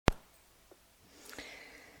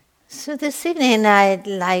So this evening I'd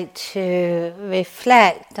like to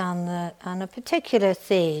reflect on a particular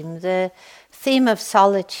theme, the theme of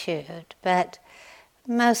solitude, but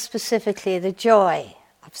most specifically the joy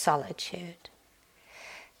of solitude.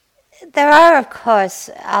 There are, of course,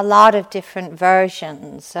 a lot of different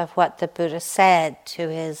versions of what the Buddha said to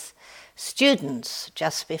his students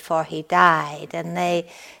just before he died, and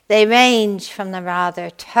they range from the rather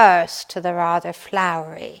terse to the rather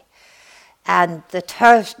flowery. And the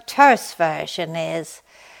terse version is,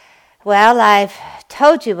 well, I've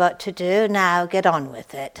told you what to do, now get on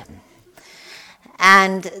with it.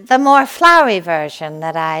 And the more flowery version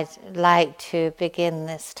that I'd like to begin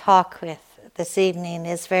this talk with this evening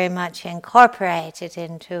is very much incorporated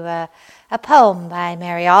into a poem by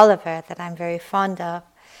Mary Oliver that I'm very fond of,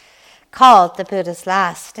 called The Buddha's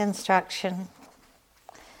Last Instruction.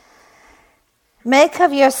 Make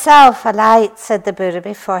of yourself a light, said the Buddha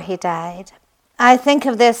before he died. I think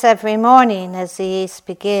of this every morning as the east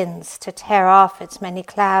begins to tear off its many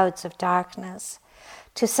clouds of darkness,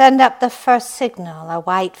 to send up the first signal, a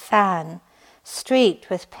white fan, streaked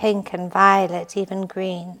with pink and violet, even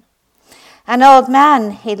green. An old man,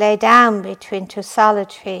 he lay down between two solid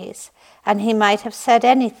trees, and he might have said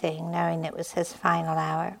anything, knowing it was his final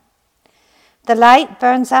hour. The light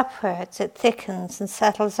burns upwards, it thickens and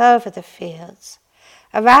settles over the fields.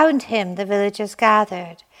 Around him the villagers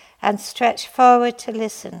gathered and stretched forward to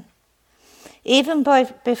listen. Even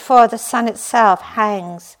before the sun itself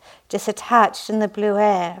hangs disattached in the blue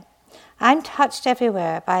air, I'm touched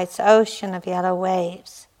everywhere by its ocean of yellow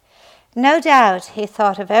waves. No doubt he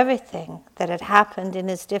thought of everything that had happened in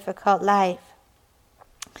his difficult life.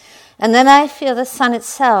 And then I feel the sun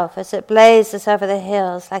itself as it blazes over the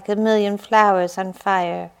hills like a million flowers on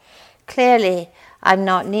fire. Clearly, I'm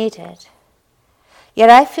not needed. Yet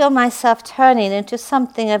I feel myself turning into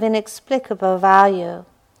something of inexplicable value.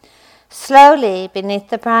 Slowly, beneath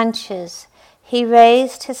the branches, he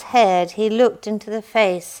raised his head. He looked into the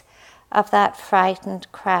face of that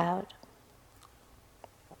frightened crowd.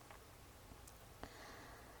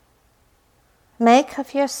 Make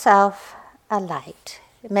of yourself a light.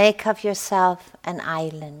 Make of yourself an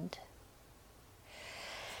island.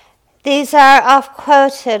 These are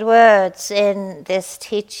oft-quoted words in this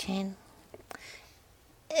teaching.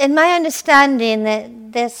 In my understanding,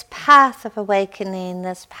 that this path of awakening,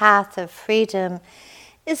 this path of freedom,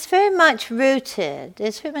 is very much rooted.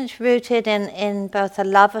 It's very much rooted in both a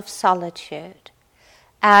love of solitude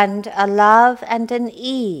and a love and an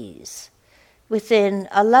ease within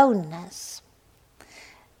aloneness.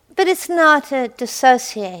 But it's not a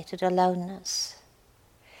dissociated aloneness.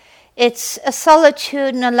 It's a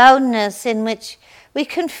solitude and aloneness in which we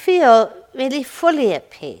can feel really fully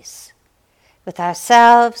at peace with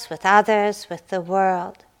ourselves, with others, with the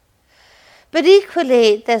world. But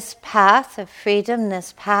equally, this path of freedom,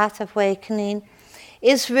 this path of awakening,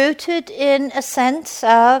 is rooted in a sense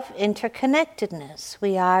of interconnectedness.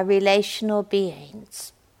 We are relational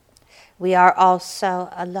beings. We are also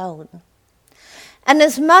alone. And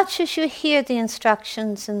as much as you hear the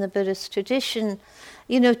instructions in the Buddhist tradition,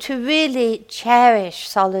 to really cherish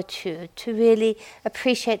solitude, to really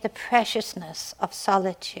appreciate the preciousness of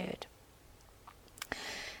solitude,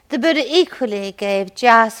 the Buddha equally gave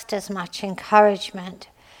just as much encouragement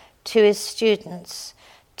to his students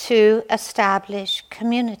to establish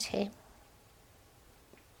community.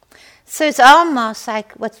 So it's almost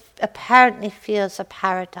like what apparently feels a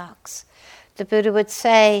paradox. The Buddha would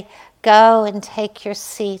say, go and take your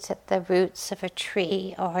seat at the roots of a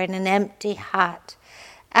tree or in an empty hut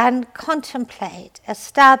and contemplate,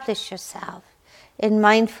 establish yourself in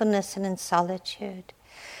mindfulness and in solitude.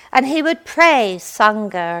 And he would praise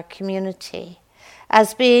Sangha, or community,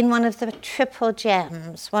 as being one of the triple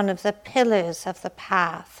gems, one of the pillars of the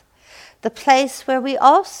path, the place where we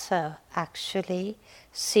also actually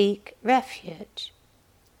seek refuge.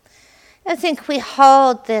 I think we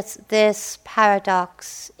hold this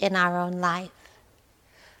paradox in our own life.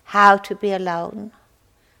 How to be alone,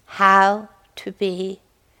 how to be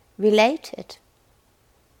related,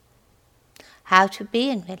 how to be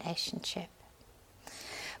in relationship.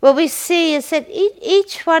 What we see is that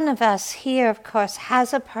each one of us here, of course,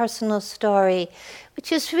 has a personal story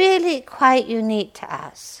which is really quite unique to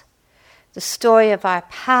us. The story of our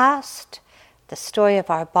past, the story of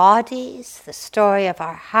our bodies, the story of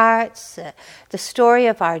our hearts, the story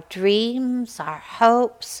of our dreams, our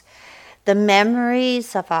hopes, the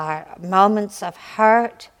memories of our moments of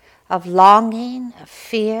hurt, of longing, of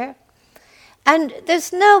fear. And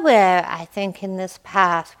there's nowhere, I think, in this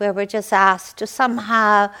path where we're just asked to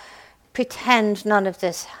somehow pretend none of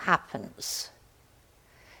this happens.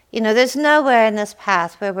 There's nowhere in this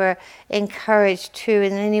path where we're encouraged to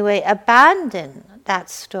in any way abandon that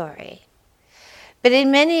story. But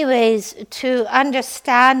in many ways, to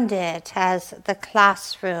understand it as the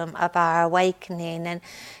classroom of our awakening. And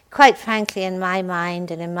quite frankly, in my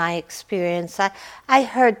mind and in my experience, I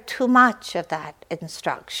heard too much of that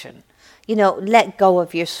instruction. Let go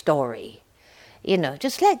of your story.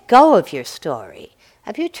 Just let go of your story.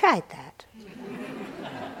 Have you tried that?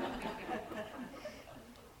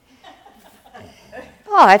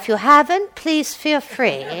 Oh, if you haven't, please feel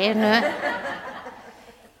free.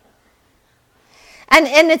 And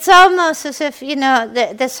it's almost as if,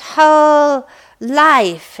 this whole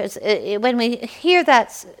life, when we hear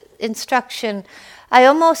that instruction, I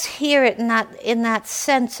almost hear it in that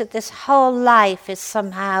sense that this whole life is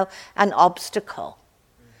somehow an obstacle.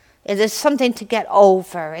 It is something to get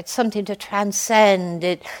over. It's something to transcend.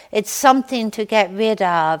 It's something to get rid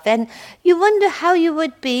of. And you wonder how you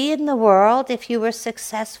would be in the world if you were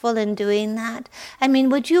successful in doing that. I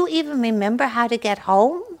mean, would you even remember how to get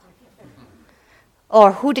home?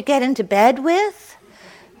 Or who to get into bed with?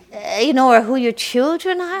 Or who your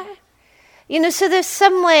children are? So there's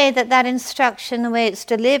some way that instruction, the way it's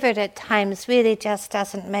delivered at times, really just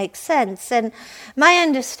doesn't make sense. And my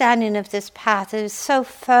understanding of this path is so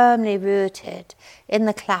firmly rooted in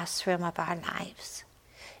the classroom of our lives,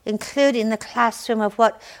 including the classroom of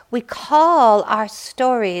what we call our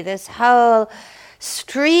story, this whole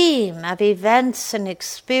stream of events and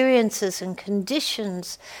experiences and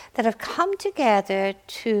conditions that have come together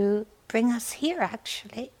to bring us here,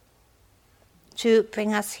 actually. To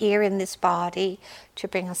bring us here in this body, to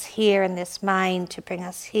bring us here in this mind, to bring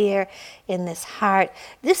us here in this heart.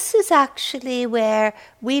 This is actually where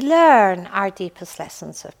we learn our deepest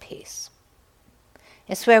lessons of peace.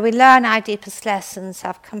 It's where we learn our deepest lessons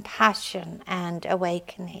of compassion and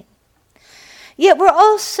awakening. Yet we're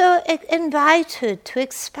also invited to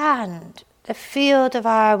expand the field of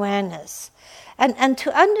our awareness and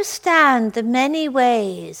to understand the many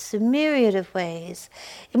ways, the myriad of ways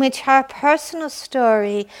in which our personal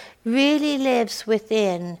story really lives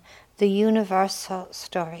within the universal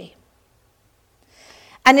story.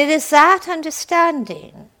 And it is that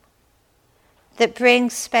understanding that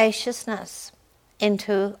brings spaciousness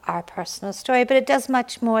into our personal story, but it does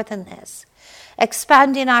much more than this.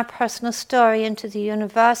 Expanding our personal story into the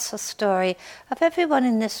universal story of everyone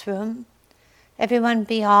in this room, everyone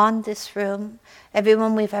beyond this room,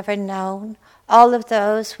 everyone we've ever known, all of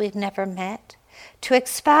those we've never met. To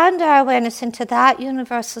expand our awareness into that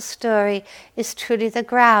universal story is truly the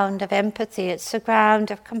ground of empathy. It's the ground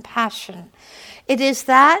of compassion. It is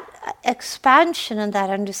that expansion and that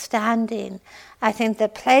understanding, I think,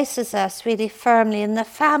 that places us really firmly in the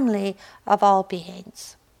family of all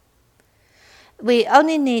beings. We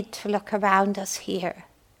only need to look around us here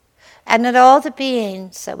and at all the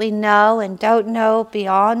beings that we know and don't know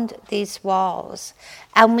beyond these walls,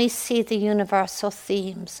 and we see the universal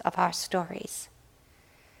themes of our stories.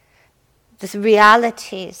 The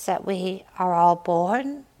realities that we are all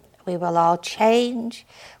born, we will all change,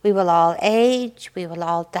 we will all age, we will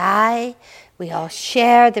all die, we all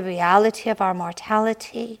share the reality of our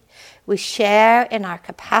mortality, we share in our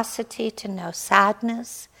capacity to know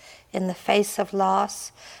sadness in the face of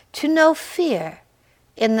loss, to know fear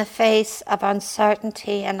in the face of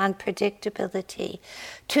uncertainty and unpredictability,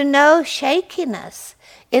 to know shakiness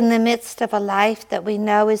in the midst of a life that we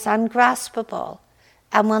know is ungraspable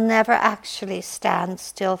and will never actually stand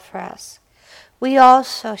still for us. We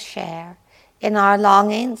also share in our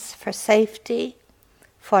longings for safety,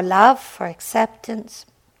 for love, for acceptance.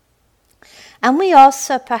 And we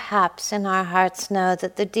also perhaps in our hearts know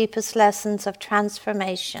that the deepest lessons of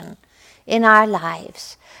transformation in our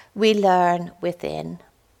lives we learn within.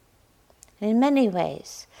 In many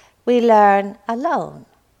ways, we learn alone.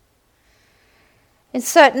 And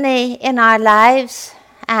certainly in our lives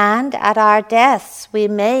and at our deaths, we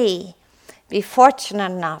may be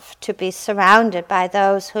fortunate enough to be surrounded by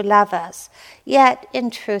those who love us. Yet, in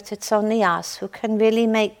truth, it's only us who can really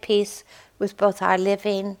make peace with both our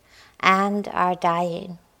living and our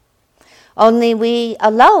dying. Only we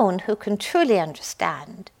alone who can truly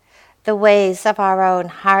understand the ways of our own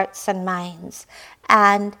hearts and minds.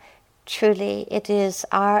 And truly it is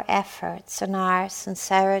our efforts and our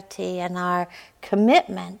sincerity and our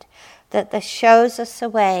commitment that shows us a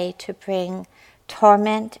way to bring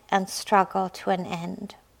torment and struggle to an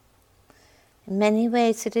end. In many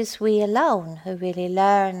ways it is we alone who really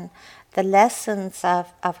learn the lessons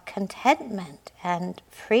of contentment and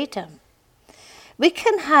freedom. We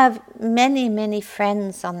can have many, many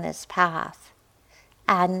friends on this path,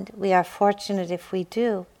 and we are fortunate if we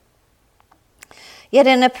do. Yet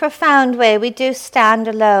in a profound way, we do stand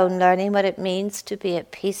alone, learning what it means to be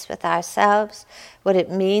at peace with ourselves, what it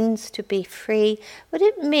means to be free, what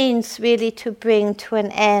it means really to bring to an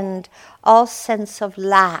end all sense of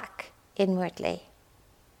lack inwardly,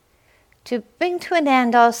 to bring to an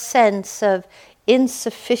end all sense of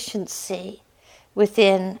insufficiency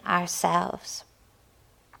within ourselves.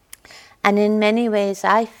 And in many ways,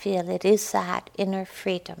 I feel it is that inner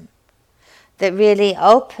freedom that really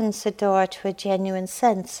opens the door to a genuine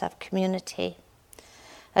sense of community,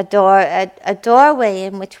 a doorway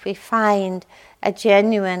in which we find a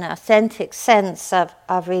genuine, authentic sense of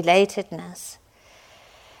relatedness.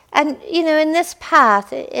 And, in this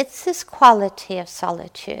path, it's this quality of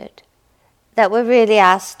solitude that we're really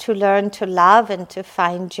asked to learn to love and to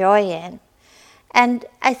find joy in. And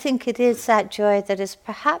I think it is that joy that is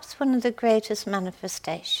perhaps one of the greatest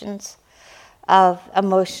manifestations of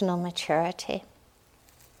emotional maturity.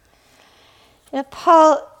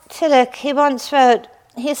 Paul Tillich, he once wrote,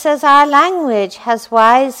 he says, our language has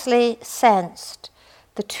wisely sensed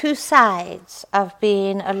the two sides of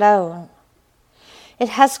being alone. It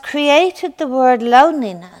has created the word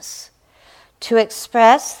loneliness to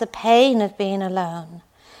express the pain of being alone,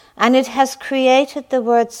 and it has created the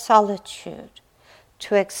word solitude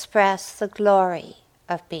to express the glory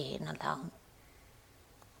of being alone.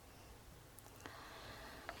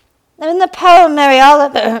 Now in the poem, Mary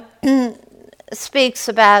Oliver speaks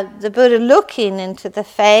about the Buddha looking into the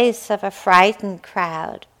face of a frightened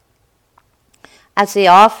crowd as he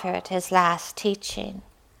offered his last teaching,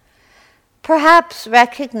 perhaps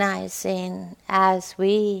recognizing, as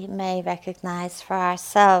we may recognize for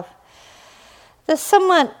ourselves, the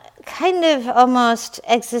somewhat kind of almost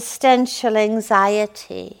existential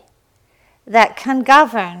anxiety that can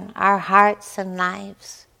govern our hearts and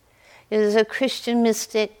lives. There's a Christian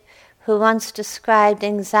mystic who once described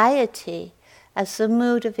anxiety as the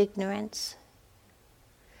mood of ignorance,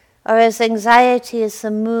 or as anxiety is the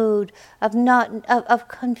mood of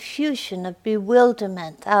confusion, of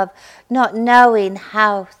bewilderment, of not knowing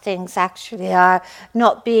how things actually are,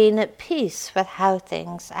 not being at peace with how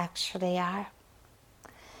things actually are.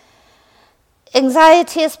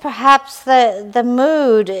 Anxiety is perhaps the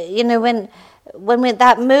mood, when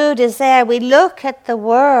that mood is there, we look at the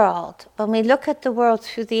world, when we look at the world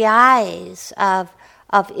through the eyes of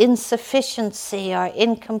insufficiency or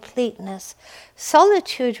incompleteness,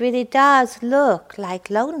 solitude really does look like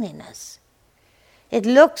loneliness. It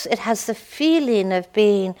has the feeling of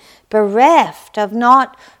being bereft, of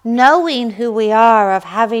not knowing who we are, of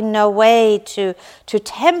having no way to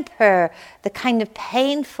temper the kind of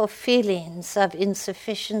painful feelings of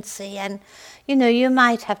insufficiency. And, you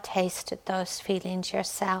might have tasted those feelings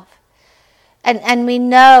yourself. And we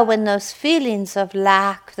know when those feelings of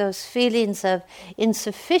lack, those feelings of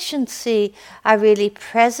insufficiency are really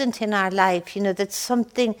present in our life, that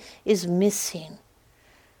something is missing.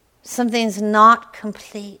 Something's not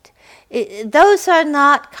complete. Those are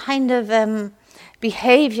not kind of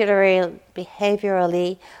behaviorally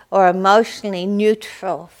or emotionally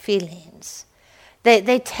neutral feelings.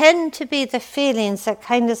 They tend to be the feelings that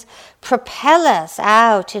kind of propel us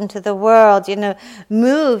out into the world,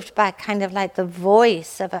 moved by kind of like the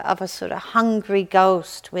voice of a sort of hungry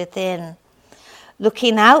ghost within,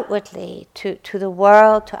 looking outwardly to the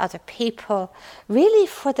world, to other people, really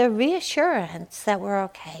for the reassurance that we're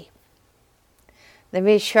okay. The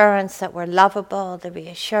reassurance that we're lovable, the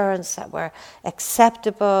reassurance that we're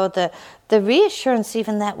acceptable, the reassurance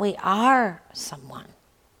even that we are someone.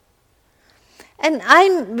 And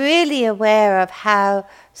I'm really aware of how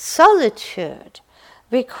solitude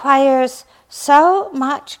requires so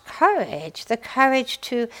much courage, the courage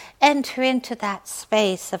to enter into that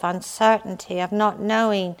space of uncertainty, of not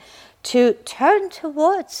knowing, to turn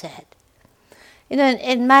towards it.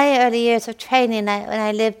 In my early years of training, when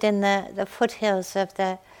I lived in the foothills of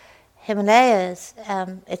the Himalayas,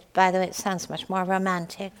 by the way, it sounds much more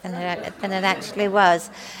romantic than it actually was.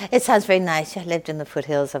 It sounds very nice. I lived in the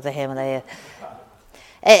foothills of the Himalayas.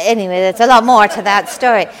 Anyway, there's a lot more to that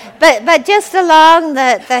story. But just along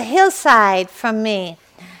the hillside from me,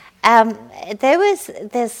 there was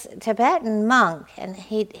this Tibetan monk, and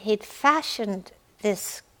he'd fashioned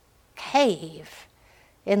this cave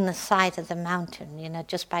in the side of the mountain,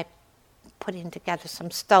 just by putting together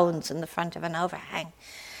some stones in the front of an overhang.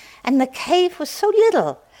 And the cave was so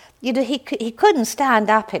little, he couldn't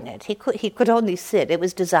stand up in it. He could only sit. It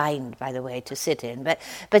was designed, by the way, to sit in, but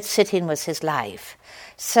sitting was his life.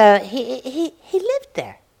 So he lived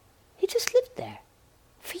there. He just lived there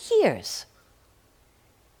for years.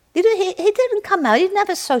 He didn't come out. He didn't have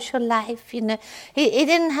a social life, He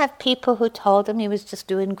didn't have people who told him he was just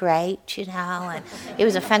doing great, and he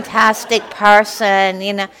was a fantastic person,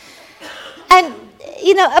 And,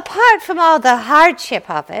 apart from all the hardship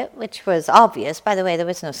of it, which was obvious, by the way, there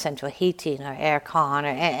was no central heating or aircon or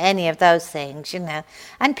any of those things,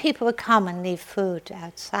 and people would come and leave food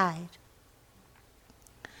outside.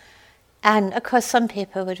 And, of course, some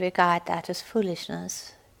people would regard that as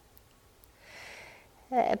foolishness.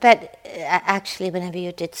 But actually, whenever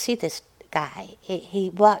you did see this guy,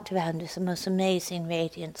 he walked around with the most amazing,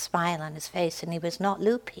 radiant smile on his face, and he was not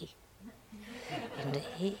loopy. And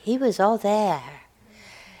he was all there.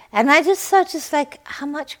 And I just thought, how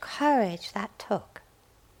much courage that took.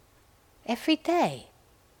 Every day.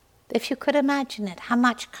 If you could imagine it, how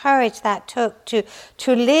much courage that took to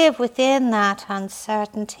live within that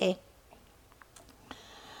uncertainty.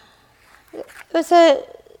 It was a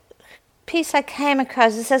piece I came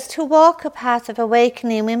across. It says, to walk a path of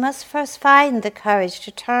awakening, we must first find the courage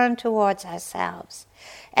to turn towards ourselves.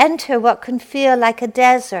 Enter what can feel like a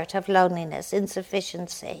desert of loneliness,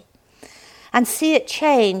 insufficiency, and see it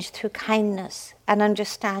change through kindness and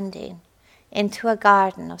understanding into a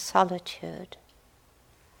garden of solitude.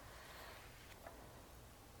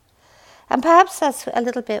 And perhaps that's a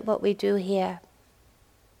little bit what we do here.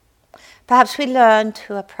 Perhaps we learn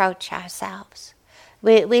to approach ourselves.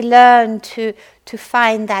 We learn to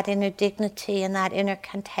find that inner dignity and that inner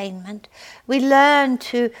containment. We learn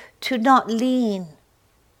to not lean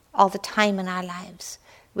all the time in our lives.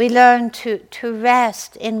 We learn to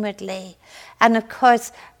rest inwardly. And of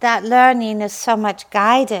course, that learning is so much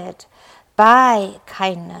guided by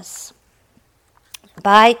kindness,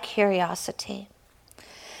 by curiosity.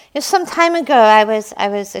 Some time ago, I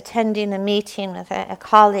was attending a meeting with a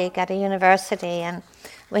colleague at a university, and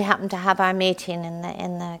we happened to have our meeting in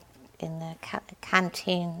the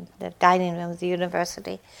canteen, the dining room of the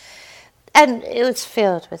university. And it was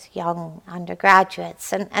filled with young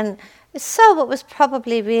undergraduates, and so it was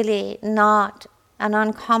probably really not an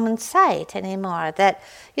uncommon sight anymore that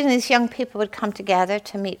these young people would come together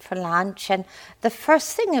to meet for lunch, and the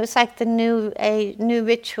first thing, it was like a new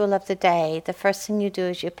ritual of the day. The first thing you do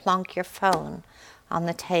is you plonk your phone on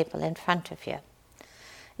the table in front of you.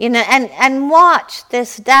 And watch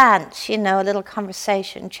this dance, a little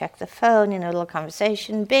conversation, check the phone, a little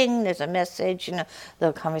conversation, bing, there's a message,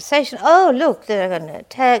 little conversation, oh, look, they're going to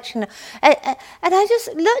text, And I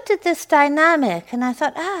just looked at this dynamic and I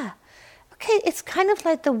thought, okay, it's kind of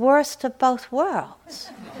like the worst of both worlds.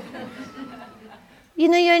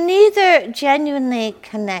 You're neither genuinely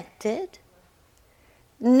connected,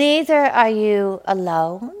 neither are you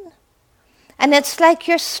alone. And it's like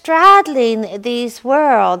you're straddling these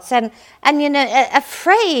worlds and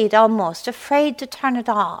afraid to turn it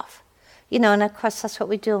off. And of course that's what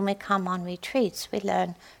we do when we come on retreats. We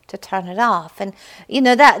learn to turn it off. And,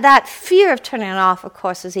 that fear of turning it off, of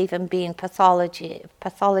course, is even being pathologized.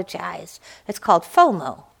 It's called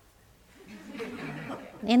FOMO.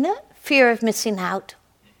 Fear of missing out.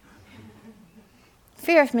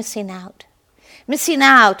 Fear of missing out. Missing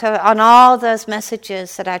out on all those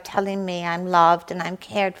messages that are telling me I'm loved and I'm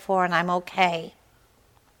cared for and I'm okay.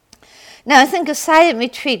 Now, I think a silent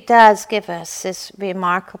retreat does give us this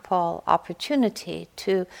remarkable opportunity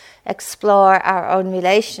to explore our own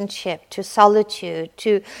relationship to solitude,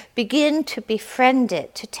 to begin to befriend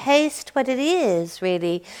it, to taste what it is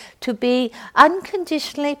really, to be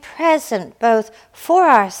unconditionally present both for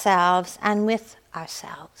ourselves and with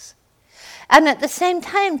ourselves. And at the same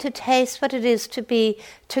time to taste what it is to be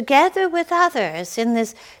together with others in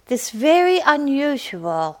this very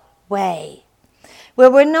unusual way,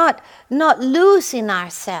 where we're not losing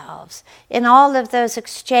ourselves in all of those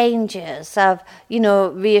exchanges of,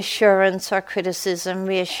 reassurance or criticism,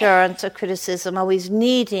 always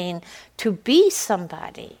needing to be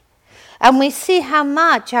somebody. And we see how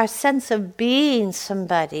much our sense of being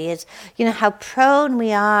somebody is, how prone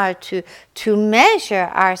we are to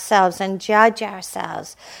measure ourselves and judge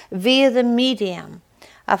ourselves via the medium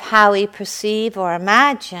of how we perceive or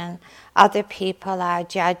imagine other people are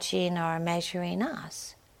judging or measuring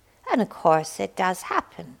us. And of course it does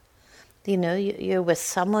happen. You're with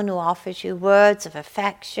someone who offers you words of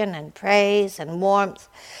affection and praise and warmth,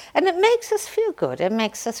 and it makes us feel good, it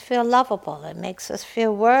makes us feel lovable, it makes us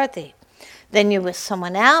feel worthy. Then you're with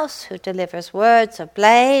someone else who delivers words of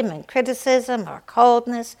blame and criticism or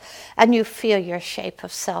coldness, and you feel your shape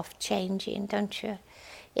of self changing, don't you?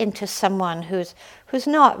 Into someone who's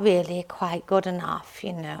not really quite good enough,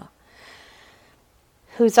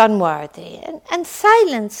 who's unworthy. And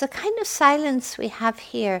silence, the kind of silence we have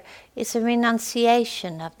here, is a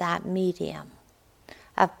renunciation of that medium,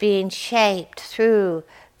 of being shaped through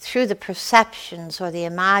the perceptions or the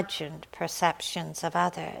imagined perceptions of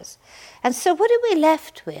others. And so what are we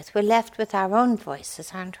left with? We're left with our own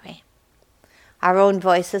voices, aren't we? Our own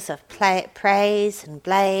voices of praise and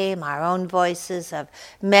blame, our own voices of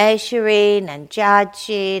measuring and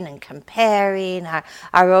judging and comparing,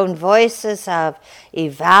 our own voices of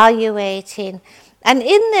evaluating. And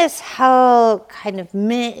in this whole kind of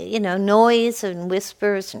noise and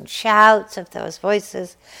whispers and shouts of those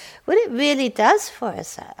voices, what it really does for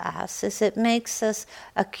us is it makes us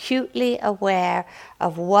acutely aware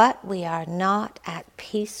of what we are not at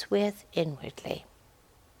peace with inwardly.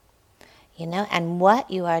 And what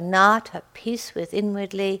you are not at peace with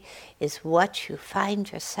inwardly is what you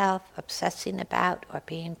find yourself obsessing about or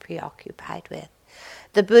being preoccupied with.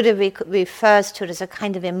 The Buddha refers to it as a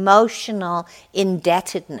kind of emotional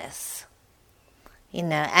indebtedness,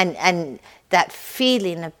 and that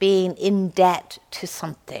feeling of being in debt to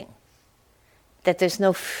something, that there's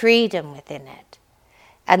no freedom within it.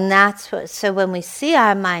 And so when we see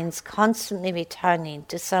our minds constantly returning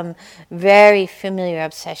to some very familiar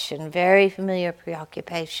obsession, very familiar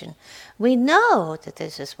preoccupation, we know that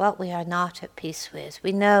this is what we are not at peace with.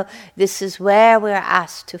 We know this is where we're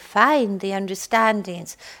asked to find the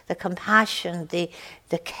understandings, the compassion, the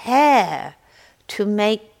care to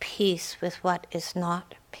make peace with what is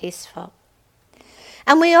not peaceful.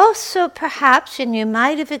 And we also perhaps, and you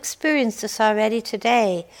might have experienced this already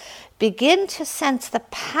today, begin to sense the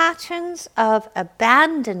patterns of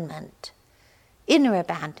abandonment, inner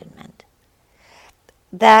abandonment,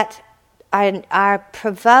 that are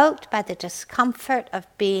provoked by the discomfort of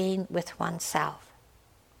being with oneself,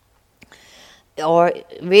 or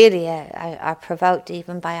really are provoked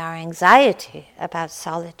even by our anxiety about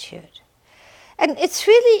solitude. And it's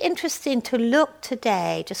really interesting to look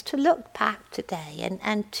today, just to look back today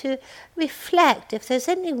and to reflect if there's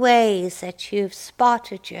any ways that you've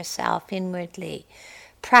spotted yourself inwardly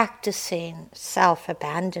practicing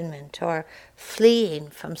self-abandonment or fleeing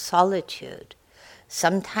from solitude.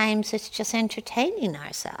 Sometimes it's just entertaining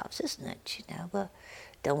ourselves, isn't it? Well,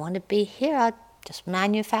 don't want to be here, I'll just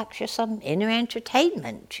manufacture some inner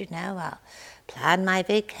entertainment, I'll plan my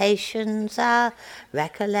vacations, I'll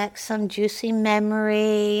recollect some juicy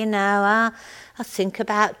memory, I'll think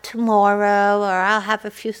about tomorrow, or I'll have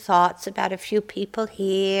a few thoughts about a few people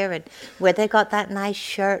here and where they got that nice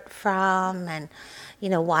shirt from and,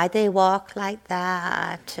 why they walk like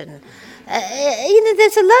that. And,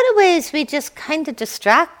 there's a lot of ways we just kind of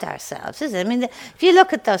distract ourselves, isn't it? If you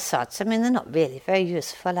look at those thoughts, they're not really very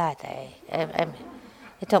useful, are they?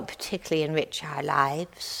 They don't particularly enrich our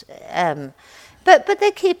lives. But they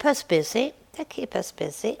keep us busy.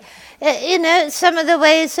 Some of the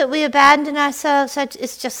ways that we abandon ourselves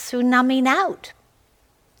is just through numbing out.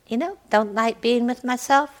 Don't like being with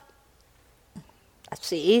myself. That's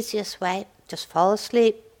the easiest way. Just fall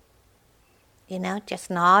asleep. Just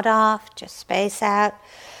nod off, just space out.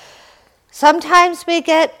 Sometimes we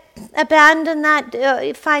get abandoned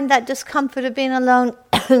find that discomfort of being alone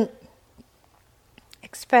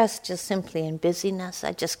expressed just simply in busyness.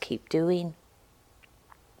 I just keep doing.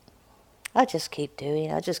 I'll just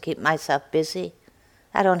keep myself busy.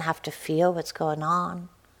 I don't have to feel what's going on.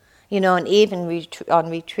 And even on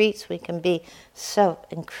retreats we can be so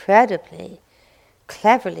incredibly,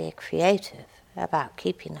 cleverly creative about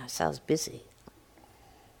keeping ourselves busy.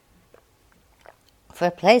 For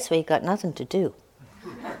a place where you've got nothing to do.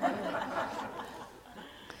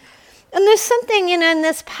 And there's something, in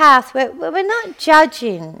this path where we're not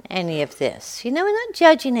judging any of this. We're not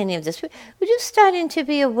judging any of this. We're just starting to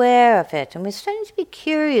be aware of it, and we're starting to be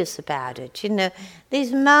curious about it.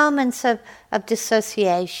 These moments of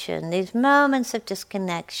dissociation, these moments of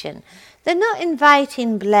disconnection, they're not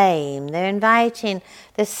inviting blame. They're inviting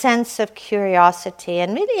the sense of curiosity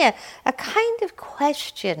and really a kind of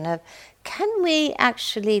question of, can we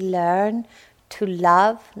actually learn to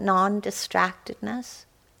love non-distractedness?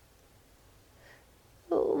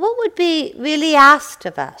 What would be really asked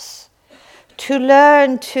of us? To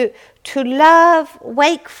learn to love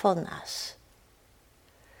wakefulness,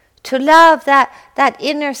 to love that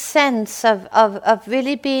inner sense of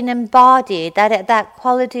really being embodied, that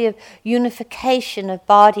quality of unification of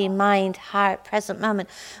body, mind, heart, present moment.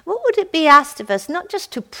 What would it be asked of us? Not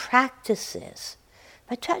just to practice this,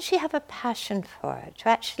 but to actually have a passion for it, to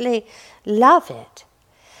actually love it.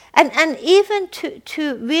 And even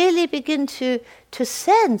to really begin to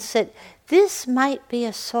sense that this might be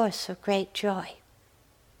a source of great joy.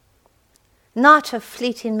 Not of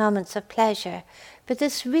fleeting moments of pleasure, but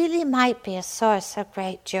this really might be a source of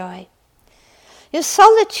great joy.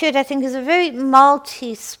 Solitude, I think, is a very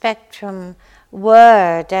multi-spectrum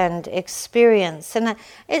word and experience. But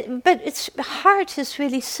its heart is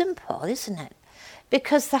really simple, isn't it?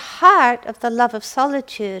 Because the heart of the love of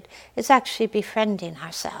solitude is actually befriending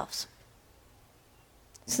ourselves.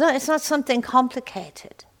 It's not something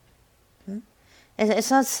complicated.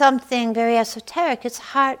 It's not something very esoteric. Its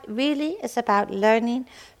heart really is about learning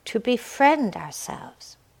to befriend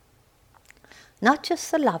ourselves. Not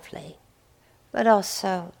just the lovely, but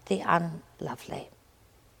also the unlovely.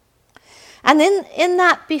 And in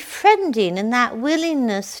that befriending, in that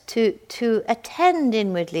willingness to attend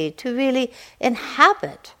inwardly, to really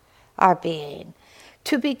inhabit our being,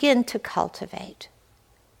 to begin to cultivate.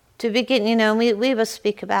 To begin, we will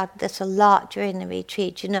speak about this a lot during the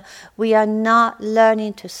retreat. We are not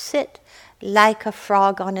learning to sit like a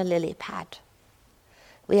frog on a lily pad.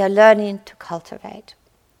 We are learning to cultivate.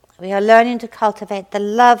 We are learning to cultivate the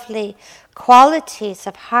lovely qualities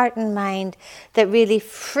of heart and mind that really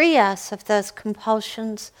free us of those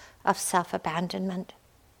compulsions of self-abandonment,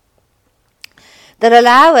 that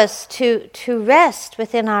allow us to rest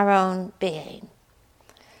within our own being,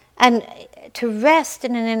 and to rest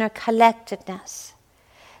in an inner collectedness,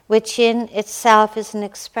 which in itself is an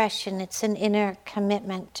expression, it's an inner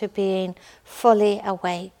commitment to being fully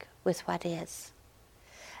awake with what is.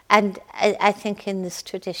 And I think in this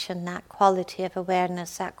tradition, that quality of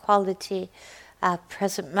awareness, that quality of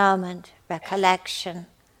present moment, recollection,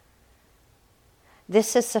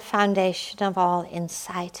 this is the foundation of all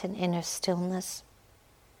insight and inner stillness.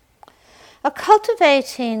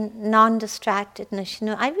 Cultivating non-distractedness,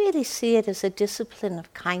 I really see it as a discipline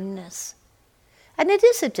of kindness. And it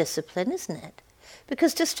is a discipline, isn't it?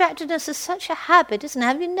 Because distractedness is such a habit, isn't it?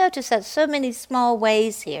 Have you noticed that so many small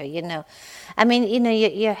ways here, I mean,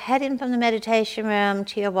 you're heading from the meditation room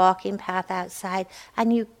to your walking path outside,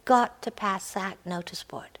 and you've got to pass that notice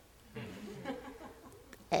board.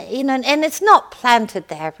 And it's not planted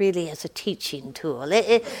there really as a teaching tool.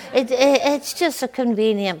 It's just a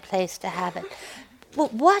convenient place to have it.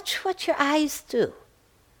 But watch what your eyes do.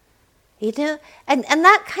 And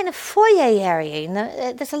that kind of foyer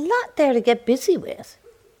area, there's a lot there to get busy with.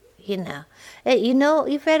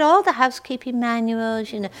 You've read all the housekeeping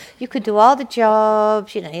manuals, you could do all the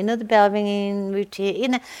jobs, the bell ringing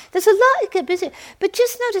routine, there's a lot to get busy with. But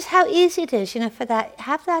just notice how easy it is, for that,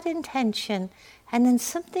 have that intention, and then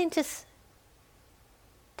something just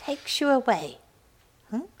takes you away.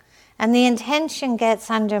 And the intention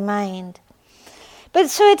gets undermined. But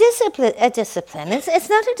so a discipline. It's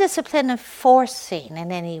not a discipline of forcing in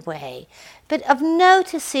any way, but of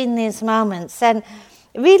noticing these moments and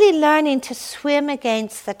really learning to swim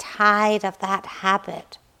against the tide of that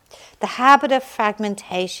habit, the habit of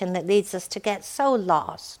fragmentation that leads us to get so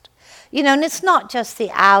lost. And it's not just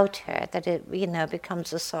the outer that it,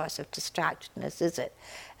 becomes a source of distractedness, is it?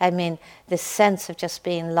 I mean, this sense of just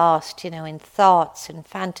being lost, in thoughts, in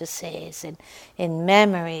fantasies, in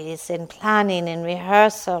memories, in planning, in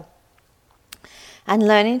rehearsal. And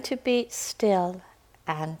learning to be still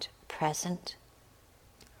and present.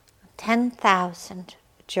 10,000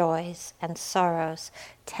 joys and sorrows,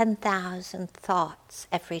 10,000 thoughts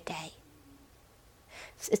every day.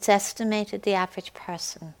 It's estimated the average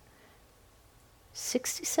person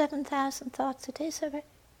 67,000 thoughts a day, is that right?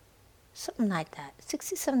 Something like that.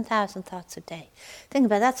 67,000 thoughts a day. Think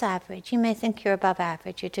about it, that's average. You may think you're above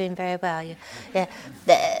average. You're doing very well.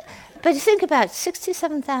 But you think about it,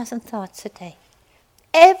 67,000 thoughts a day.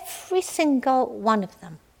 Every single one of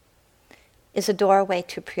them is a doorway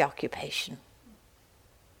to preoccupation.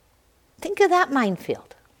 Think of that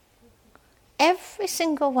minefield. Every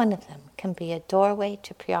single one of them can be a doorway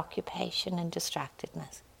to preoccupation and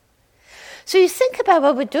distractedness. So you think about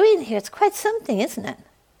what we're doing here, it's quite something, isn't it?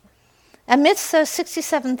 Amidst those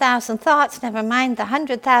 67,000 thoughts, never mind the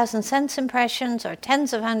 100,000 sense impressions or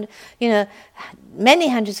tens of hundreds, many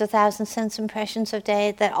hundreds of thousands sense impressions a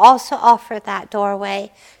day that also offer that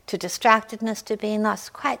doorway to distractedness, to being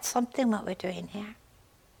lost. Quite something what we're doing here.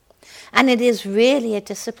 And it is really a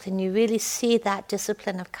discipline. You really see that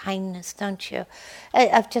discipline of kindness, don't you?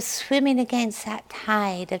 Of just swimming against that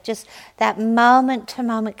tide, of just that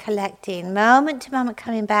moment-to-moment collecting, moment-to-moment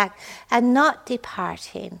coming back, and not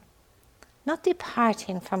departing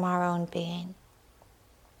from our own being.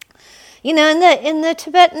 You know, in the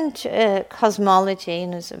Tibetan cosmology, you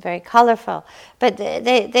know, it's very colorful, but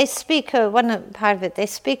they speak, one part of it, they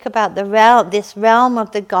speak about this realm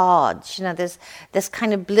of the gods, you know, this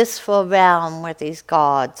kind of blissful realm where these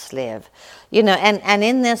gods live, you know, and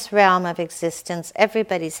in this realm of existence,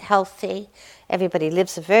 everybody's healthy, everybody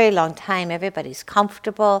lives a very long time, everybody's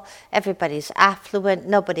comfortable, everybody's affluent,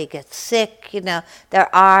 nobody gets sick, you know,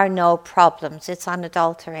 there are no problems. It's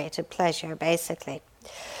unadulterated pleasure, basically.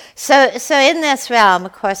 So in this realm,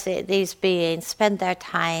 of course, these beings spend their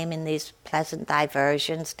time in these pleasant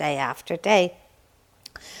diversions day after day,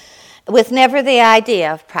 with never the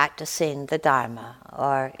idea of practicing the Dharma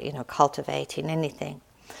or, you know, cultivating anything.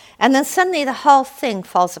 And then suddenly the whole thing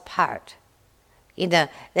falls apart. You know,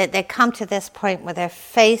 they come to this point where they're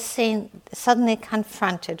suddenly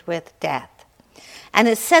confronted with death. And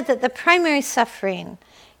it's said that the primary suffering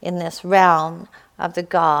in this realm of the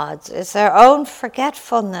gods is their own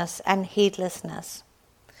forgetfulness and heedlessness.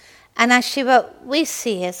 And actually what we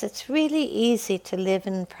see is it's really easy to live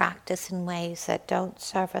and practice in ways that don't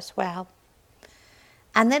serve us well.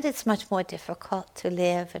 And that it's much more difficult to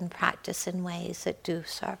live and practice in ways that do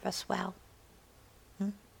serve us well.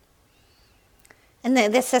 And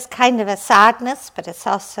this is kind of a sadness, but it's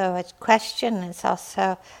also a question, it's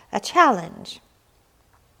also a challenge.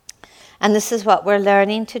 And this is what we're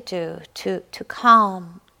learning to do, to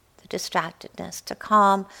calm the distractedness, to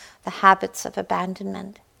calm the habits of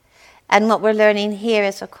abandonment. And what we're learning here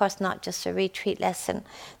is, of course, not just a retreat lesson.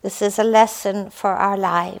 This is a lesson for our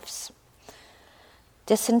lives.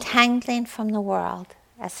 Disentangling from the world,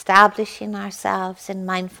 establishing ourselves in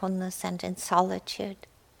mindfulness and in solitude,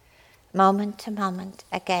 moment to moment,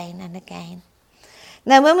 again and again.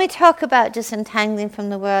 Now, when we talk about disentangling from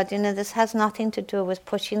the world, you know, this has nothing to do with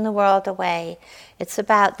pushing the world away. It's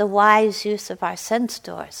about the wise use of our sense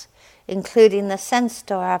doors, including the sense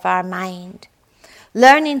door of our mind.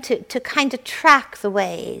 Learning to kind of track the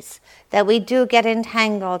ways that we do get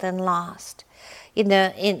entangled and lost. You know,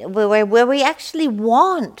 where we actually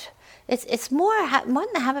want. It's more than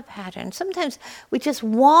a habit pattern. Sometimes we just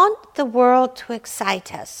want the world to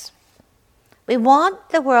excite us. We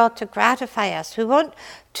want the world to gratify us. We want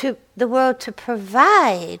the world to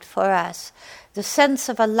provide for us the sense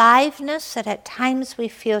of aliveness that at times we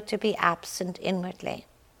feel to be absent inwardly.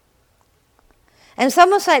 And it's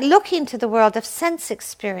almost like looking to the world of sense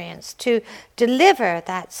experience to deliver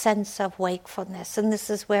that sense of wakefulness. And this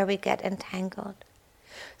is where we get entangled.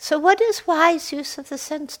 So what is wise use of the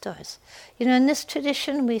sense doors? You know, in this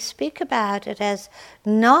tradition we speak about it as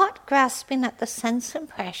not grasping at the sense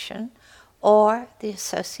impression or the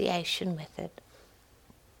association with it.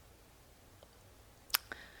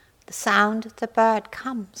 The sound of the bird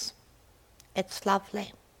comes. It's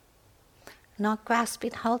lovely. Not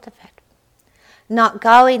grasping hold of it. Not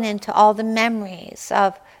going into all the memories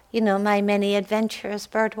of, you know, my many adventures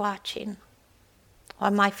bird watching, or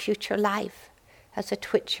my future life as a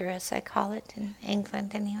twitcher, as I call it in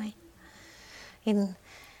England anyway.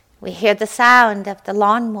 We hear the sound of the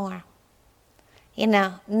lawnmower. You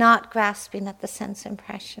know, not grasping at the sense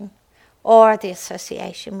impression or the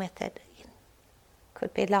association with it.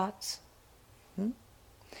 Could be lots.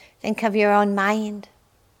 Think of your own mind.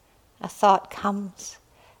 A thought comes,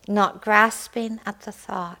 not grasping at the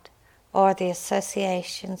thought or the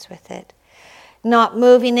associations with it. Not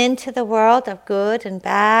moving into the world of good and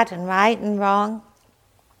bad and right and wrong,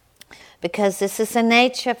 because this is the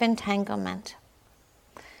nature of entanglement.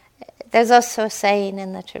 There's also a saying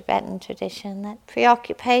in the Tibetan tradition that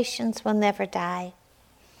preoccupations will never die.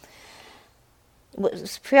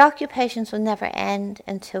 Preoccupations will never end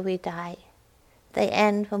until we die. They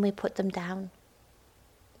end when we put them down.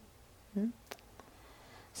 There's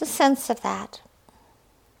a sense of that.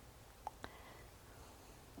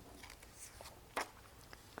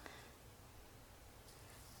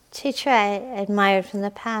 Teacher I admired from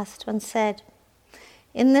the past once said,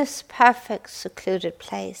 "In this perfect secluded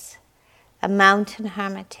place, a mountain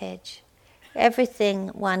hermitage, everything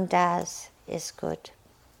one does is good."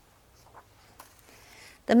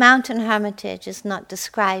 The mountain hermitage is not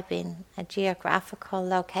describing a geographical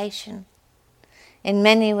location. In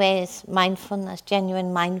many ways, mindfulness,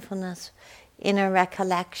 genuine mindfulness, inner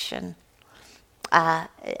recollection,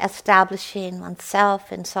 establishing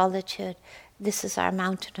oneself in solitude, this is our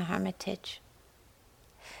mountain hermitage.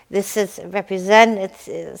 This is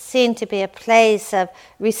it's seen to be a place of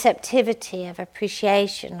receptivity, of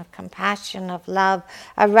appreciation, of compassion, of love,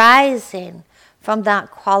 arising from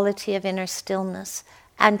that quality of inner stillness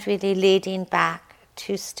and really leading back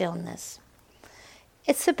to stillness.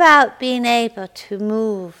 It's about being able to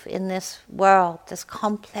move in this world, this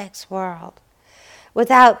complex world,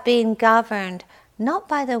 without being governed, not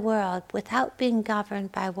by the world, without being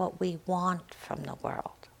governed by what we want from the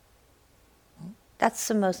world. That's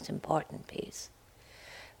the most important piece.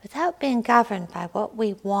 Without being governed by what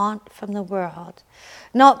we want from the world,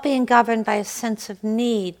 not being governed by a sense of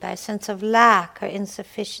need, by a sense of lack or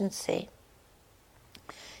insufficiency.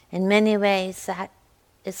 In many ways, that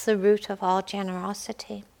is the root of all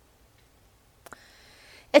generosity.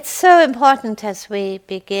 It's so important as we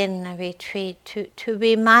begin a retreat to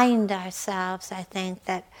remind ourselves, I think,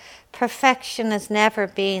 that perfection has never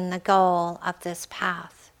been the goal of this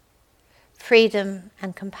path. Freedom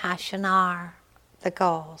and compassion are the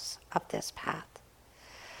goals of this path.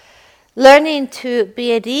 Learning to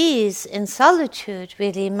be at ease in solitude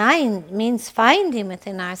really means finding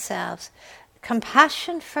within ourselves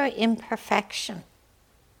compassion for imperfection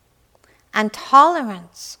and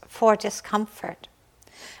tolerance for discomfort.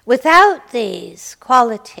 Without these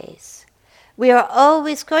qualities, we are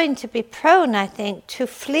always going to be prone, I think, to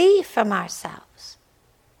flee from ourselves,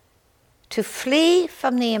 to flee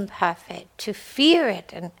from the imperfect, to fear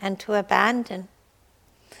it and to abandon.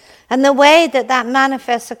 And the way that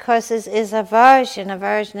manifests, of course, is aversion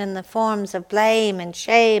in the forms of blame and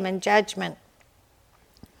shame and judgment.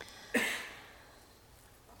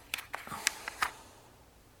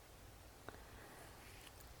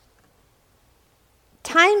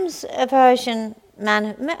 Times aversion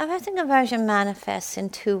manifests in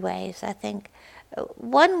two ways. I think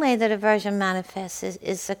one way that aversion manifests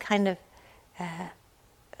is a kind of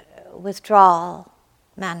withdrawal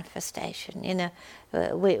manifestation.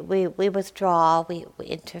 We withdraw, we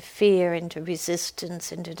interfere into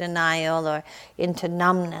resistance, into denial, or into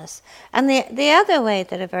numbness. And the other way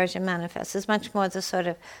that aversion manifests is much more the sort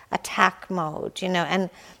of attack mode, and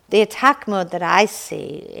the attack mode that I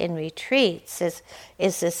see in retreats is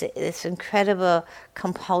this incredible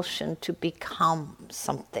compulsion to become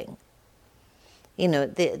something.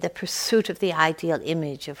 The pursuit of the ideal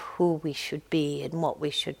image of who we should be and what we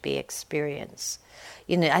should be experience.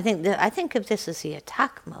 I think of this as the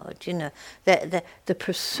attack mode. The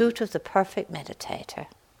pursuit of the perfect meditator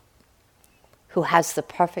who has the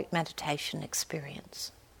perfect meditation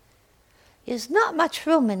experience. There's not much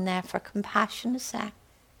room in there for compassion, is there?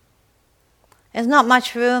 There's not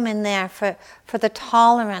much room in there for the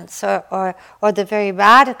tolerance or the very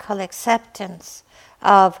radical acceptance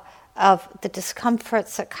of the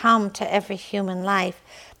discomforts that come to every human life.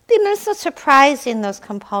 It's not surprising those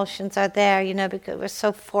compulsions are there, because we're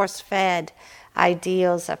so force-fed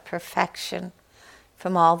ideals of perfection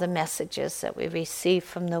from all the messages that we receive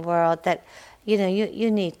from the world that, you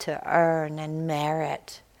need to earn and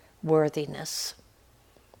merit worthiness.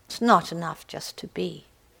 It's not enough just to be.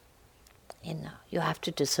 You have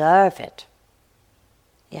to deserve it.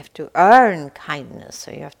 You have to earn kindness,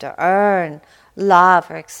 or you have to earn love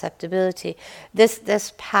or acceptability.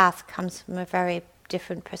 This path comes from a very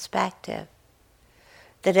different perspective,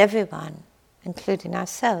 that everyone, including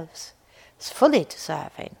ourselves, is fully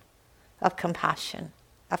deserving of compassion,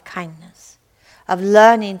 of kindness, of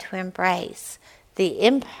learning to embrace the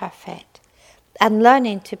imperfect and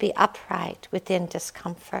learning to be upright within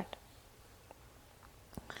discomfort.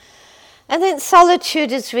 I think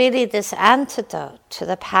solitude is really this antidote to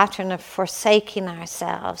the pattern of forsaking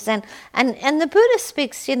ourselves. And the Buddha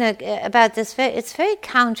speaks, about this. It's very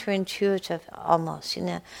counterintuitive almost,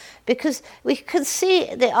 because we could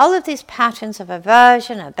see that all of these patterns of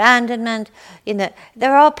aversion, abandonment,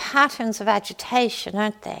 they're all patterns of agitation,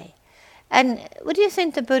 aren't they? And what do you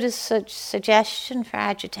think the Buddha's suggestion for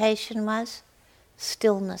agitation was?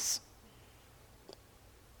 Stillness.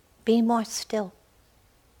 Be more still.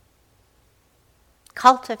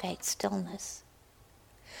 Cultivate stillness.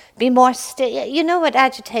 Be more still. You know what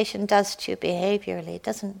agitation does to you behaviorally,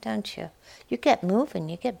 don't you? You get moving,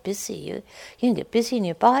 you get busy. You can get busy in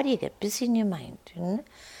your body, you get busy in your mind.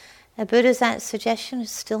 The Buddha's suggestion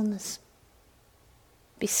is stillness.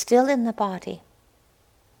 Be still in the body.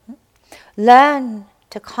 Learn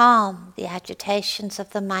to calm the agitations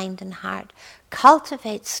of the mind and heart.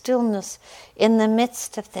 Cultivate stillness in the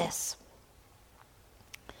midst of this.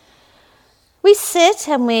 We sit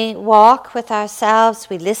and we walk with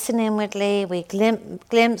ourselves, we listen inwardly, we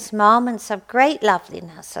glimpse moments of great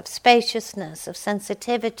loveliness, of spaciousness, of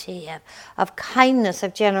sensitivity, of kindness,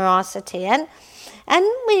 of generosity, and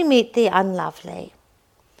we meet the unlovely.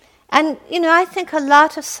 And, I think a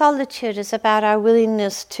lot of solitude is about our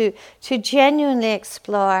willingness to genuinely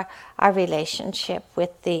explore our relationship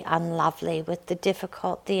with the unlovely, with the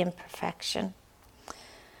difficult, the imperfection.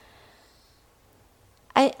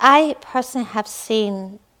 I personally have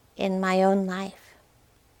seen in my own life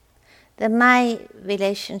that my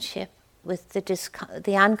relationship with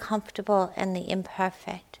the uncomfortable and the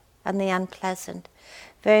imperfect and the unpleasant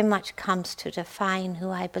very much comes to define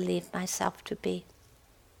who I believe myself to be.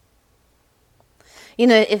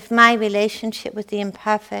 If my relationship with the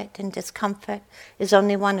imperfect and discomfort is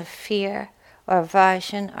only one of fear or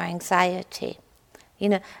aversion or anxiety,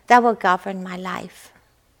 that will govern my life.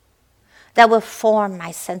 That will form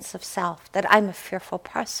my sense of self, that I'm a fearful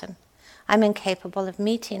person. I'm incapable of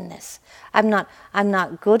meeting this. I'm not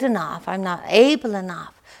good enough. I'm not able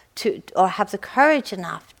enough to, or have the courage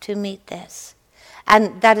enough to meet this.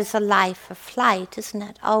 And that is a life of flight, isn't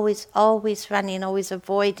it? Always running, always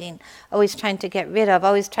avoiding, always trying to get rid of,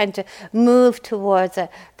 always trying to move towards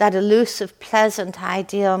that elusive, pleasant,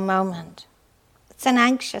 ideal moment. It's an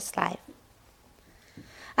anxious life.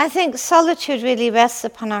 I think solitude really rests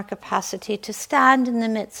upon our capacity to stand in the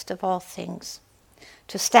midst of all things,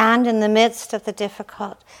 to stand in the midst of the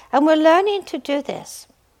difficult. And we're learning to do this.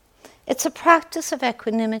 It's a practice of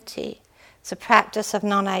equanimity. It's a practice of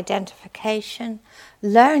non-identification,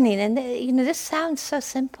 learning. And this sounds so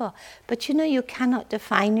simple, but you cannot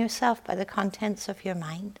define yourself by the contents of your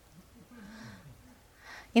mind.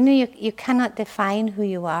 You cannot define who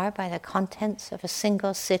you are by the contents of a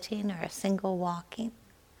single sitting or a single walking.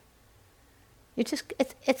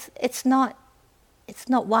 It's not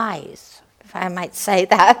wise, if I might say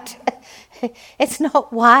that. It's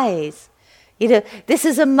not wise. This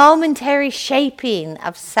is a momentary shaping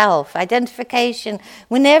of self, identification.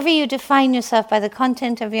 Whenever you define yourself by the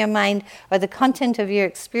content of your mind or the content of your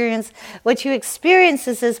experience, what you experience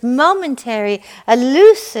is this momentary,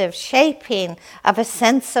 elusive shaping of a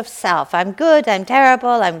sense of self. I'm good, I'm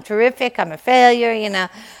terrible, I'm terrific, I'm a failure,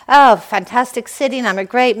 oh, fantastic sitting, I'm a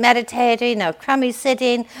great meditator, crummy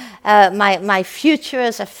sitting, my future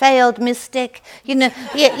is a failed mystic. You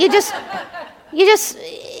just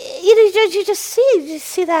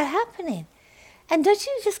see that happening. And don't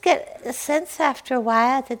you just get a sense after a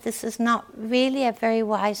while that this is not really a very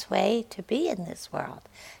wise way to be in this world?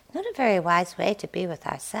 Not a very wise way to be with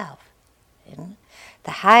ourselves.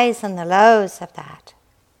 The highs and the lows of that.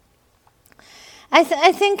 I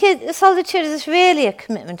think solitude is really a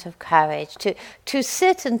commitment of courage, to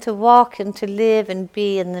sit and to walk and to live and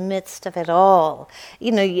be in the midst of it all.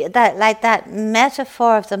 That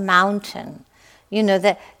metaphor of the mountain.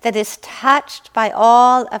 That is touched by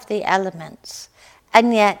all of the elements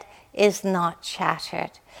and yet is not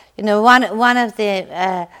shattered. One of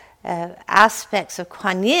the aspects of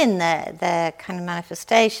Kuan Yin, the kind of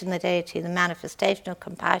manifestation, the deity, the manifestation of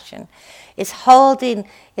compassion, is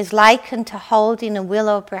likened to holding a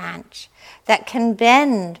willow branch that can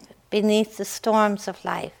bend beneath the storms of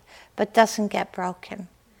life but doesn't get broken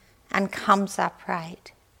and comes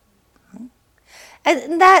upright.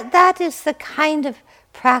 And that is the kind of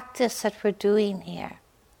practice that we're doing here.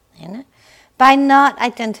 By not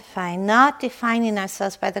identifying, not defining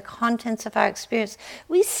ourselves by the contents of our experience,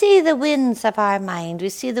 we see the winds of our mind, we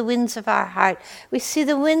see the winds of our heart, we see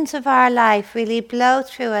the winds of our life really blow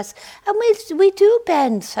through us. And we do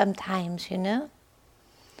bend sometimes,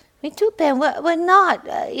 We do bend. We're not,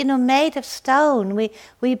 made of stone.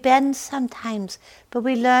 We bend sometimes, but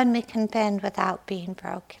we learn we can bend without being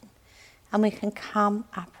broken. And we can come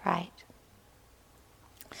upright.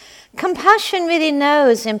 Compassion really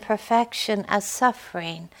knows imperfection as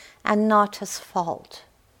suffering and not as fault.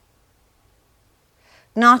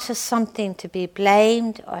 Not as something to be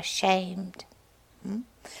blamed or shamed.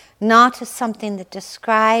 Not as something that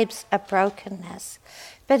describes a brokenness.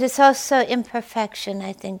 But it's also imperfection,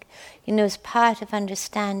 I think, is part of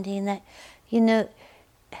understanding that,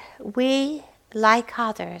 we, like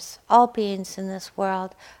others, all beings in this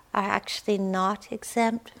world, are actually not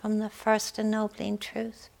exempt from the first ennobling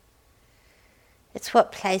truth. It's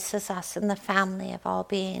what places us in the family of all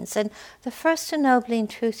beings. And the first ennobling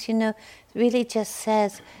truth, really just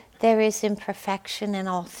says there is imperfection in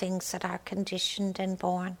all things that are conditioned and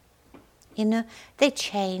born. They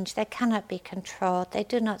change, they cannot be controlled, they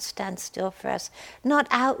do not stand still for us, not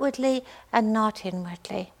outwardly and not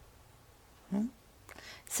inwardly.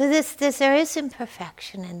 So there is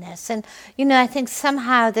imperfection in this. And, I think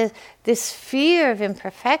somehow this fear of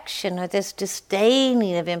imperfection or this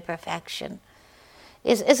disdaining of imperfection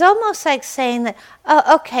is almost like saying that,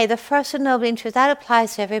 oh, okay, the first ennobling truth, that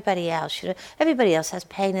applies to everybody else. Everybody else has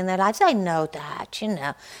pain in their lives. I know that,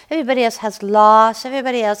 Everybody else has loss.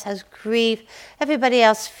 Everybody else has grief. Everybody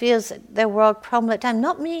else feels their world crumble at time.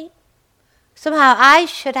 Not me. Somehow I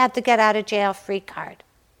should have the get out of jail free card.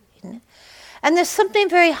 And there's something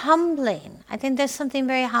very humbling. I think there's something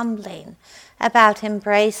very humbling about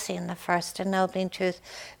embracing the first ennobling truth.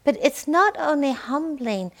 But it's not only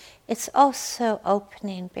humbling, it's also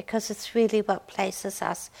opening, because it's really what places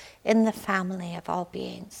us in the family of all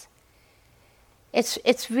beings.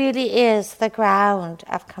 It really is the ground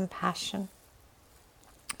of compassion.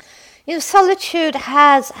 You know, solitude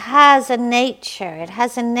has a nature. It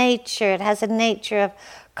has a nature of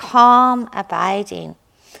calm abiding.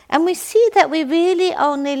 And we see that we really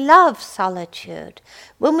only love solitude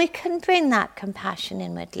when we can bring that compassion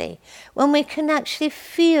inwardly, when we can actually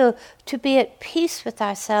feel to be at peace with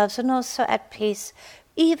ourselves and also at peace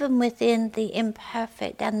even within the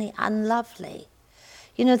imperfect and the unlovely.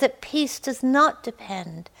 You know, that peace does not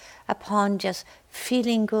depend upon just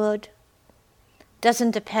feeling good,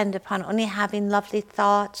 doesn't depend upon only having lovely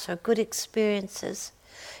thoughts or good experiences.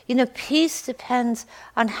 You know, peace depends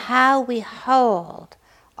on how we hold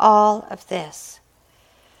all of this.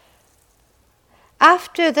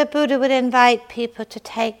 After the Buddha would invite people to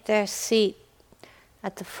take their seat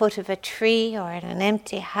at the foot of a tree or in an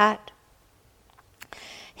empty hut,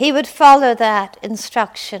 he would follow that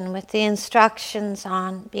instruction with the instructions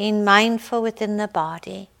on being mindful within the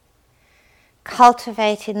body,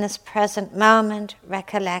 cultivating this present moment,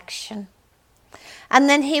 recollection. And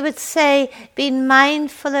then he would say, being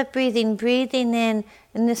mindful of breathing in,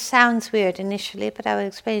 and this sounds weird initially, but I will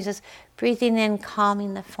explain it as breathing in,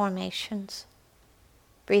 calming the formations.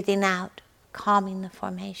 Breathing out, calming the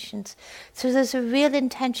formations. So there's a real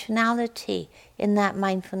intentionality in that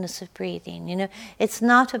mindfulness of breathing. You know, it's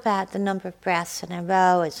not about the number of breaths in a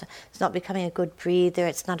row. It's not becoming a good breather.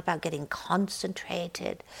 It's not about getting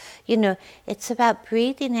concentrated. You know, it's about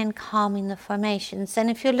breathing in, calming the formations. And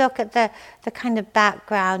if you look at the kind of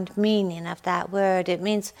background meaning of that word, it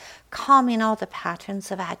means calming all the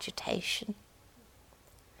patterns of agitation.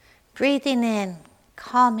 Breathing in,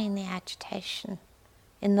 calming the agitation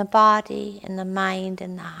in the body, in the mind,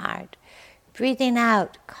 in the heart. Breathing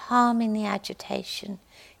out, calming the agitation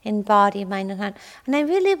in body, mind, and heart. And I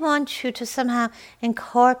really want you to somehow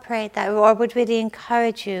incorporate that, or would really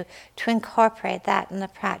encourage you to incorporate that in the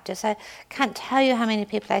practice. I can't tell you how many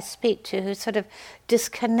people I speak to who sort of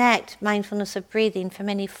disconnect mindfulness of breathing from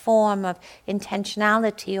any form of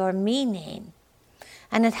intentionality or meaning.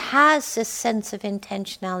 And it has this sense of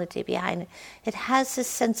intentionality behind it. It has this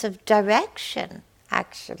sense of direction,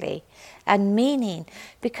 actually, and meaning,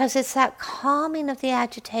 because it's that calming of the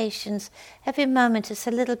agitations. Every moment is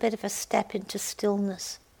a little bit of a step into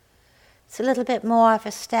stillness. It's a little bit more of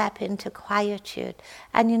a step into quietude.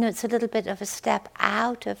 And you know, it's a little bit of a step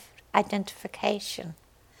out of identification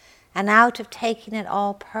and out of taking it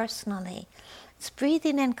all personally. It's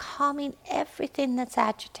breathing in, calming everything that's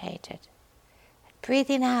agitated.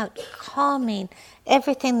 Breathing out, calming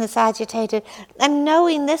everything that's agitated, and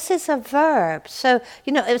knowing this is a verb. So,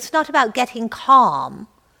 you know, it's not about getting calm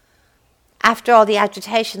after all the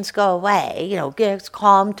agitations go away, you know, get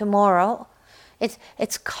calm tomorrow.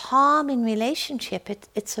 It's calm in relationship.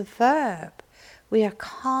 It's a verb. We are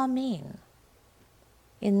calming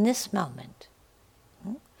in this moment,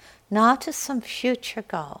 not as some future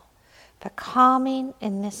goal, but calming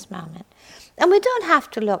in this moment. And we don't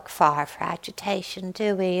have to look far for agitation,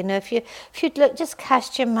 do we? You know, if you look, just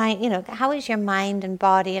cast your mind, you know, how is your mind and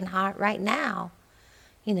body and heart right now?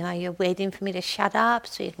 You know, are you waiting for me to shut up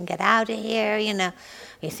so you can get out of here? You know, are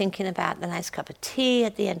you thinking about the nice cup of tea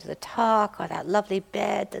at the end of the talk, or that lovely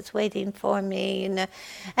bed that's waiting for me? You know,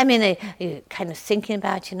 I mean, are you kind of thinking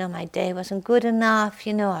about, you know, my day wasn't good enough,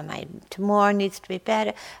 you know, or my tomorrow needs to be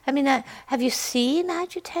better? I mean, have you seen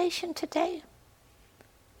agitation today?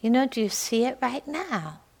 You know, do you see it right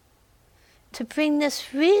now? To bring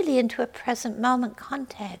this really into a present moment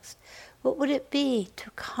context, what would it be to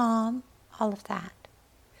calm all of that?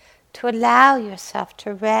 To allow yourself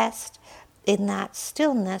to rest in that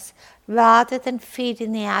stillness rather than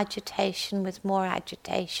feeding the agitation with more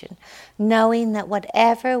agitation, knowing that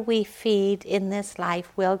whatever we feed in this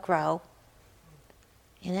life will grow.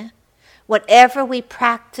 You know? Whatever we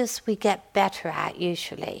practice, we get better at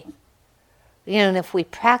usually. You know, and if we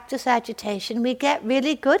practice agitation, we get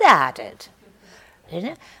really good at it. You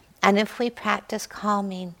know? And if we practice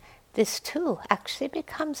calming, this too actually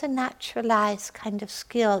becomes a naturalized kind of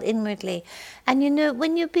skill inwardly. And you know,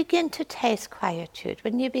 when you begin to taste quietude,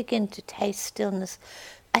 when you begin to taste stillness,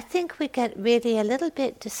 I think we get really a little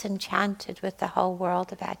bit disenchanted with the whole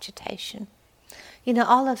world of agitation. You know,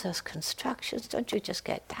 all of those constructions, don't you just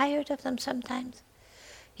get tired of them sometimes?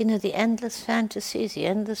 the endless fantasies, the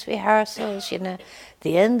endless rehearsals,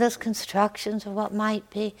 the endless constructions of what might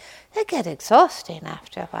be, they get exhausting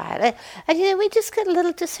after a while. And we just get a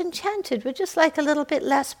little disenchanted. We're just like a little bit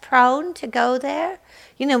less prone to go there.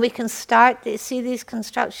 We can see these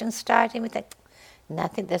constructions starting, we think, I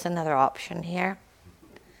think there's another option here.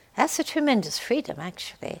 That's a tremendous freedom,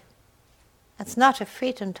 actually. That's not a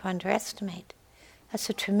freedom to underestimate. That's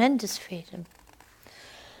a tremendous freedom.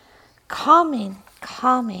 Calming,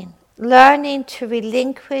 learning to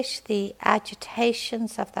relinquish the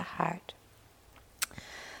agitations of the heart.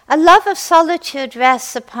 A love of solitude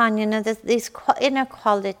rests upon, these inner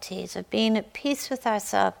qualities of being at peace with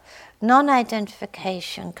ourselves,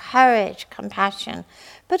 non-identification, courage, compassion,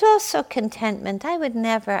 but also contentment. I would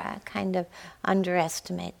never kind of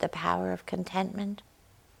underestimate the power of contentment.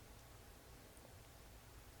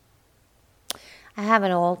 I have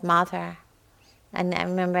an old mother, and I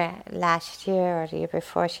remember last year or the year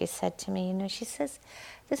before she said to me, she says,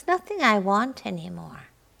 there's nothing I want anymore.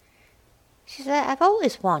 She said, I've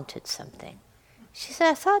always wanted something. She said,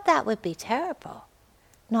 I thought that would be terrible,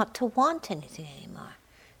 not to want anything anymore.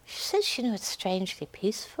 She says, it's strangely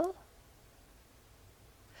peaceful.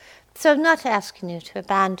 So I'm not asking you to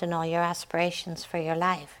abandon all your aspirations for your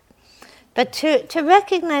life, but to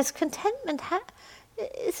recognize contentment.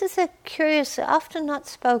 This is a curious, often not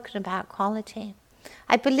spoken about quality.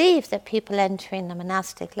 I believe that people entering the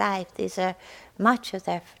monastic life, these are much of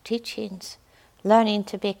their teachings, learning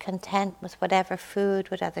to be content with whatever food,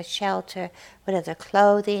 whatever shelter, whatever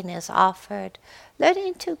clothing is offered,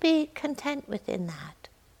 learning to be content within that.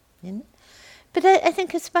 But I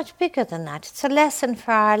think it's much bigger than that. It's a lesson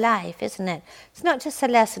for our life, isn't it? It's not just a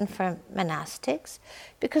lesson for monastics,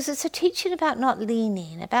 because it's a teaching about not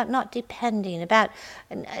leaning, about not depending, about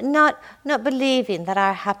not believing that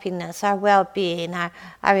our happiness, our well-being, our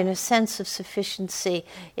inner sense of sufficiency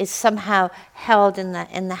is somehow held in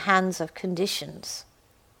the hands of conditions,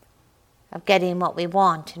 of getting what we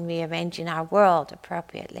want and rearranging our world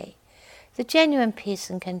appropriately. The genuine peace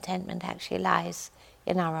and contentment actually lies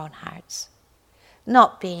in our own hearts.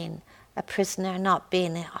 Not being a prisoner, not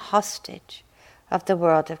being a hostage of the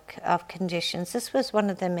world of conditions. This was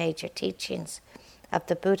one of the major teachings of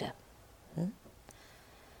the Buddha.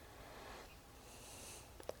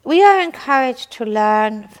 We are encouraged to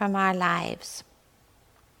learn from our lives,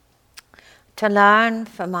 to learn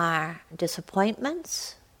from our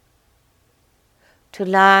disappointments, to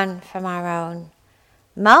learn from our own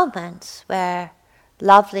moments where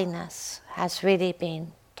loveliness has really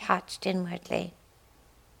been touched inwardly.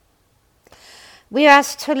 We are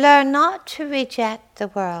asked to learn not to reject the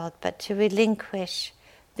world, but to relinquish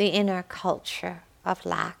the inner culture of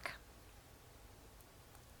lack.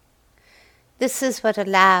 This is what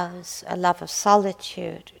allows a love of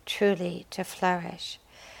solitude truly to flourish.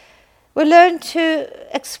 We learn to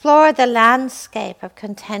explore the landscape of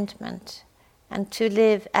contentment and to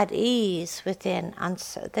live at ease within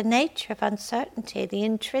the nature of uncertainty, the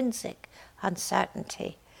intrinsic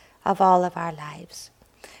uncertainty of all of our lives.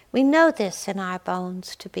 We know this in our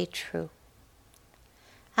bones to be true.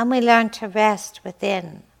 And we learn to rest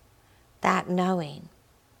within that knowing.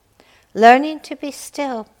 Learning to be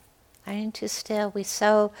still. Learning to still. We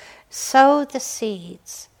sow the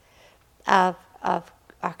seeds of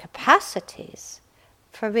our capacities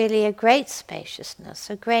for really a great spaciousness,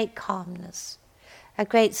 a great calmness, a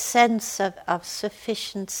great sense of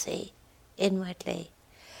sufficiency inwardly.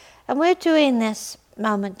 And we're doing this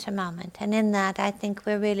moment to moment, and in that I think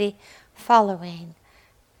we're really following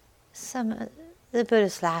some of the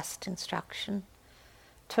Buddha's last instruction,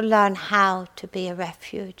 to learn how to be a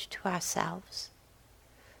refuge to ourselves,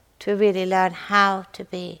 to really learn how to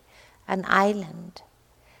be an island,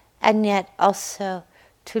 and yet also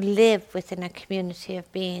to live within a community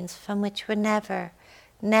of beings from which we're never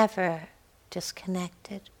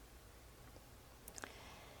disconnected.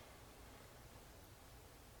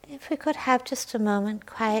 If we could have just a moment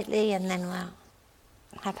quietly, and then we'll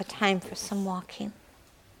have a time for some walking.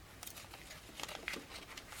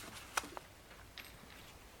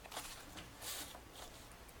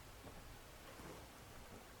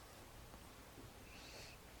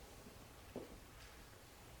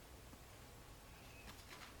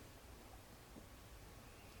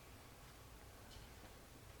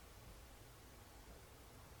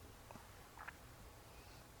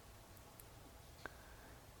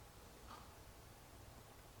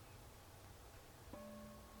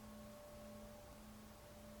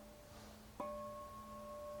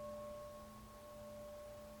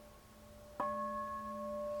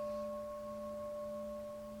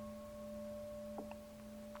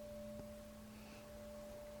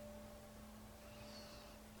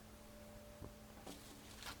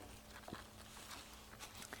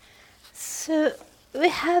 So we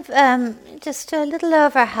have just a little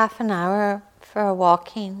over half an hour for a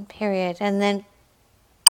walking period, and then...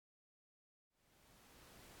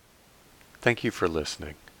 Thank you for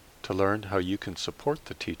listening. To learn how you can support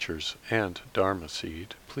the teachers and Dharma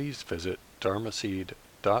Seed, please visit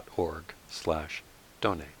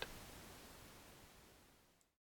dharmaseed.org/donate.